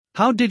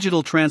How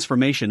digital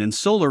transformation in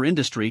solar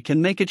industry can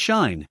make it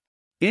shine.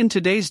 In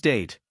today's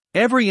date,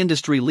 every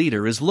industry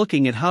leader is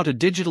looking at how to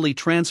digitally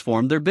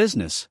transform their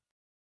business.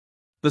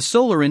 The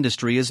solar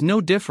industry is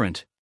no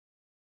different.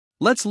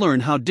 Let's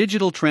learn how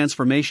digital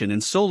transformation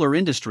in solar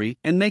industry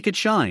and make it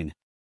shine.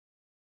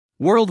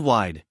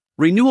 Worldwide,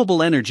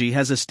 renewable energy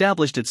has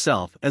established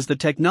itself as the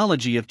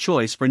technology of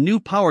choice for new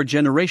power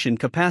generation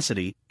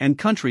capacity, and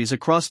countries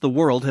across the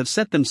world have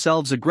set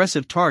themselves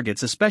aggressive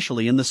targets,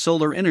 especially in the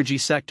solar energy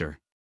sector.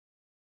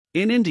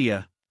 In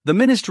India, the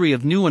Ministry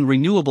of New and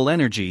Renewable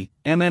Energy,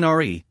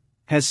 MNRE,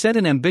 has set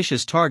an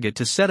ambitious target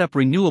to set up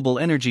renewable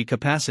energy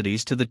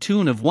capacities to the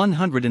tune of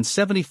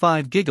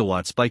 175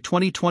 gigawatts by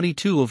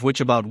 2022, of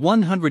which about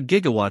 100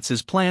 gigawatts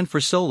is planned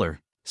for solar,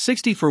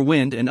 60 for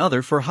wind and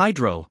other for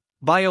hydro,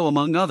 bio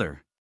among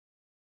other.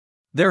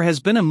 There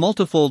has been a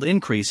multifold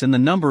increase in the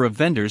number of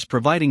vendors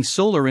providing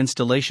solar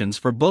installations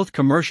for both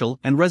commercial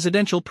and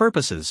residential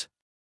purposes.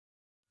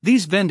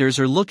 These vendors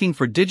are looking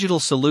for digital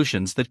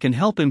solutions that can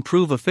help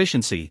improve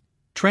efficiency,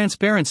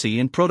 transparency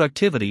and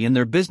productivity in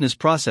their business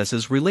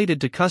processes related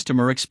to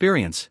customer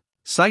experience,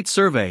 site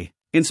survey,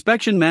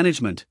 inspection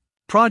management,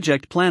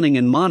 project planning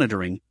and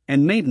monitoring,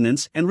 and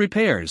maintenance and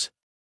repairs.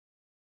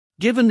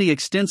 Given the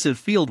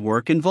extensive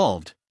fieldwork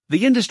involved,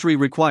 the industry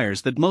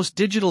requires that most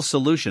digital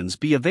solutions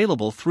be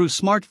available through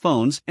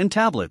smartphones and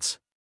tablets.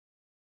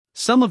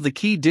 Some of the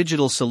key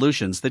digital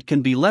solutions that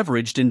can be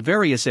leveraged in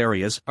various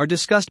areas are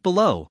discussed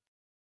below.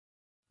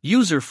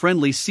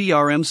 User-friendly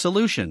CRM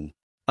solution.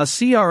 A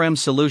CRM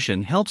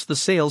solution helps the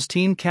sales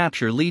team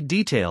capture lead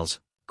details,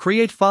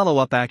 create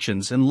follow-up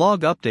actions and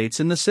log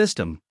updates in the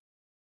system.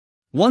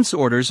 Once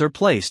orders are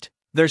placed,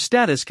 their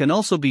status can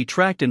also be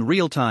tracked in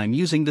real time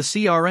using the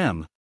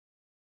CRM.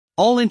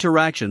 All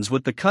interactions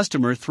with the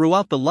customer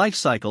throughout the life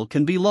cycle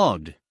can be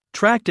logged,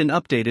 tracked and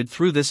updated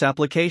through this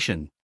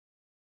application.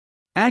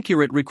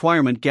 Accurate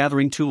requirement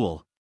gathering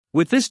tool.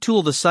 With this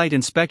tool, the site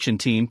inspection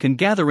team can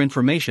gather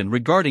information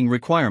regarding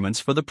requirements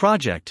for the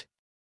project.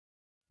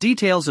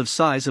 Details of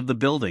size of the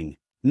building,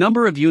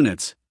 number of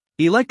units,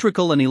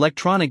 electrical and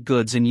electronic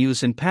goods in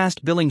use and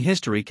past billing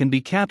history can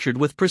be captured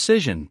with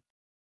precision.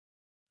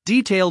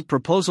 Detailed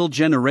proposal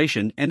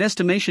generation and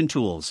estimation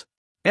tools.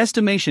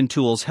 Estimation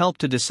tools help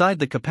to decide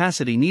the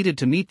capacity needed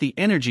to meet the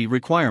energy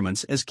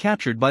requirements as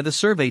captured by the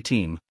survey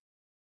team.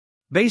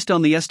 Based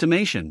on the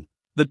estimation,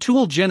 the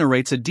tool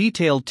generates a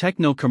detailed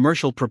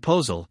techno-commercial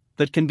proposal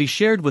that can be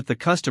shared with the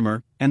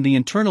customer and the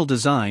internal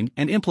design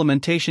and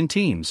implementation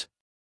teams.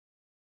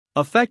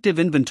 Effective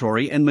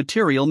inventory and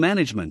material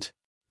management.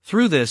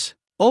 Through this,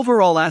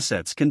 overall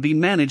assets can be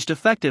managed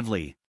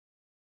effectively.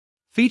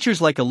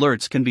 Features like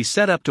alerts can be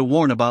set up to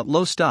warn about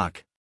low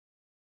stock.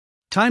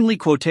 Timely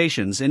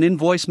quotations and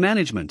invoice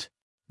management.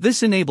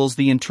 This enables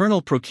the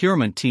internal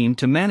procurement team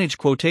to manage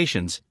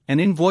quotations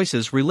and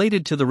invoices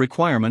related to the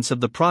requirements of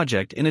the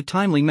project in a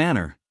timely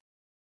manner.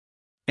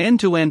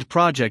 End-to-end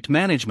project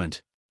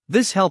management.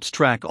 This helps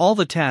track all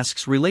the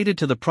tasks related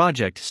to the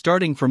project,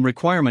 starting from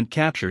requirement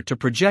capture to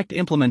project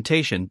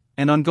implementation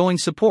and ongoing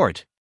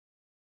support.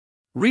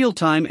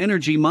 Real-time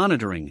energy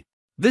monitoring.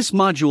 This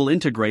module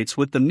integrates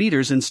with the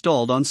meters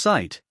installed on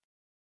site.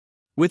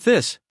 With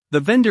this, the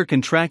vendor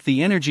can track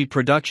the energy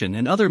production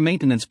and other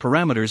maintenance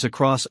parameters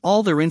across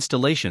all their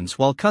installations,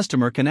 while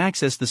customer can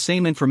access the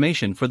same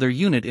information for their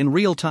unit in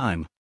real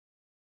time.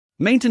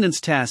 Maintenance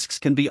tasks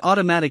can be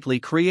automatically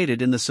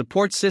created in the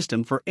support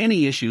system for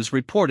any issues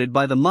reported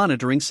by the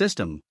monitoring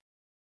system.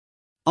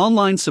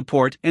 Online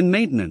support and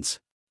maintenance.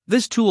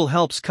 This tool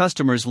helps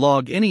customers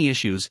log any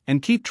issues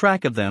and keep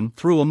track of them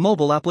through a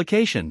mobile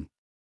application.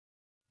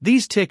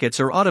 These tickets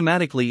are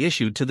automatically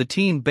issued to the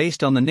team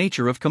based on the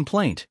nature of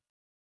complaint.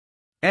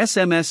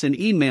 SMS and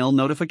email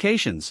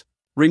notifications.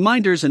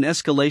 Reminders and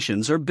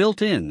escalations are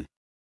built in.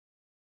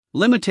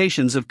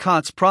 Limitations of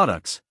COTS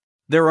products.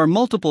 There are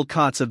multiple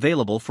COTS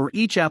available for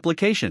each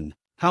application,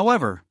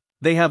 however,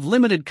 they have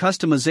limited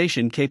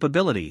customization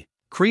capability,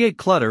 create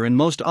clutter and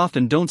most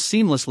often don't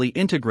seamlessly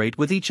integrate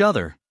with each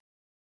other.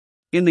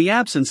 In the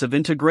absence of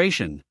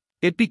integration,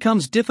 it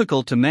becomes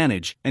difficult to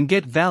manage and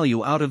get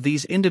value out of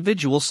these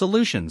individual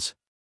solutions.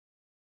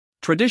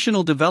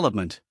 Traditional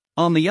development,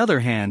 on the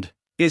other hand,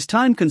 is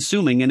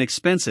time-consuming and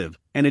expensive,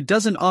 and it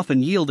doesn't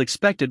often yield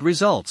expected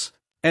results,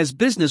 as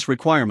business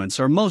requirements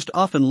are most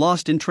often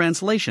lost in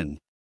translation.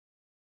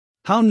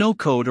 How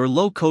no-code or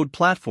low-code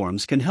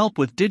platforms can help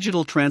with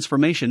digital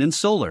transformation in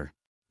solar.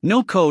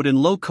 No-code and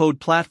low-code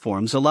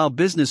platforms allow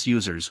business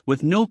users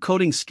with no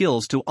coding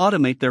skills to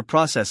automate their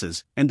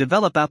processes and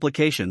develop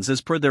applications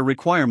as per their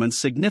requirements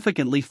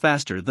significantly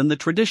faster than the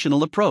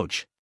traditional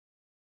approach.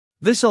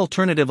 This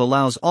alternative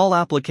allows all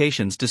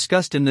applications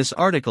discussed in this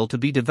article to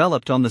be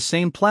developed on the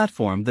same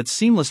platform that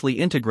seamlessly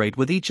integrate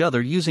with each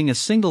other using a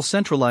single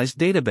centralized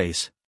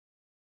database.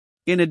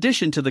 In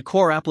addition to the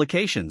core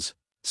applications,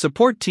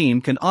 support team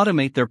can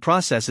automate their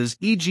processes,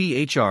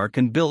 e.g. HR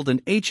can build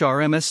an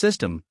HRMS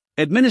system,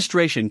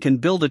 administration can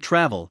build a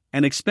travel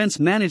and expense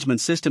management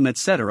system,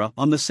 etc.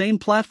 on the same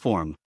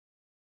platform.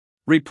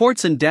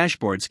 Reports and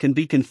dashboards can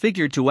be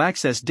configured to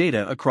access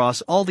data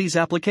across all these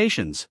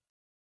applications.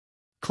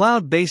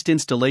 Cloud-based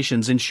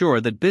installations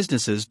ensure that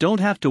businesses don't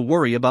have to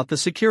worry about the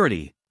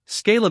security,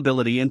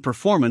 scalability, and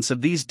performance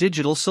of these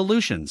digital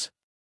solutions.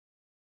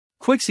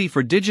 Quixy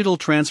for digital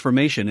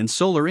transformation in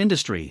solar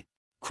industry.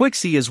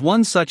 Quixy is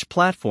one such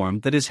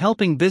platform that is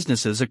helping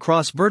businesses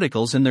across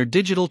verticals in their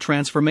digital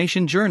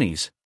transformation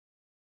journeys.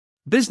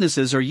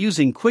 Businesses are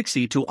using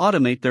Quixy to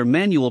automate their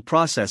manual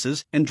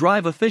processes and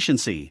drive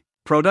efficiency,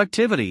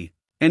 productivity,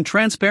 and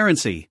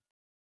transparency.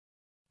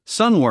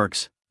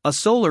 Sunworks, a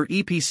solar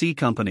EPC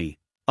company,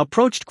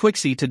 approached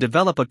Quixy to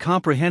develop a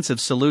comprehensive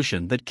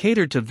solution that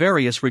catered to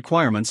various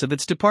requirements of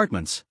its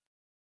departments.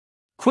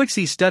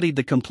 Quixy studied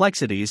the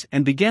complexities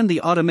and began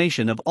the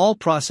automation of all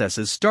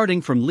processes,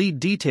 starting from lead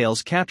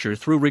details capture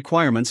through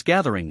requirements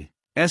gathering,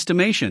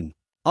 estimation,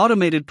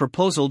 automated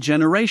proposal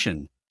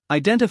generation,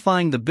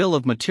 identifying the bill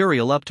of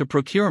material up to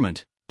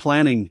procurement,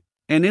 planning,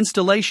 and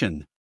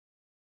installation.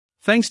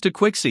 Thanks to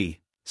Quixy,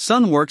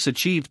 Sunworks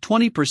achieved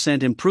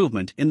 20%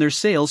 improvement in their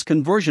sales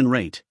conversion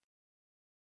rate.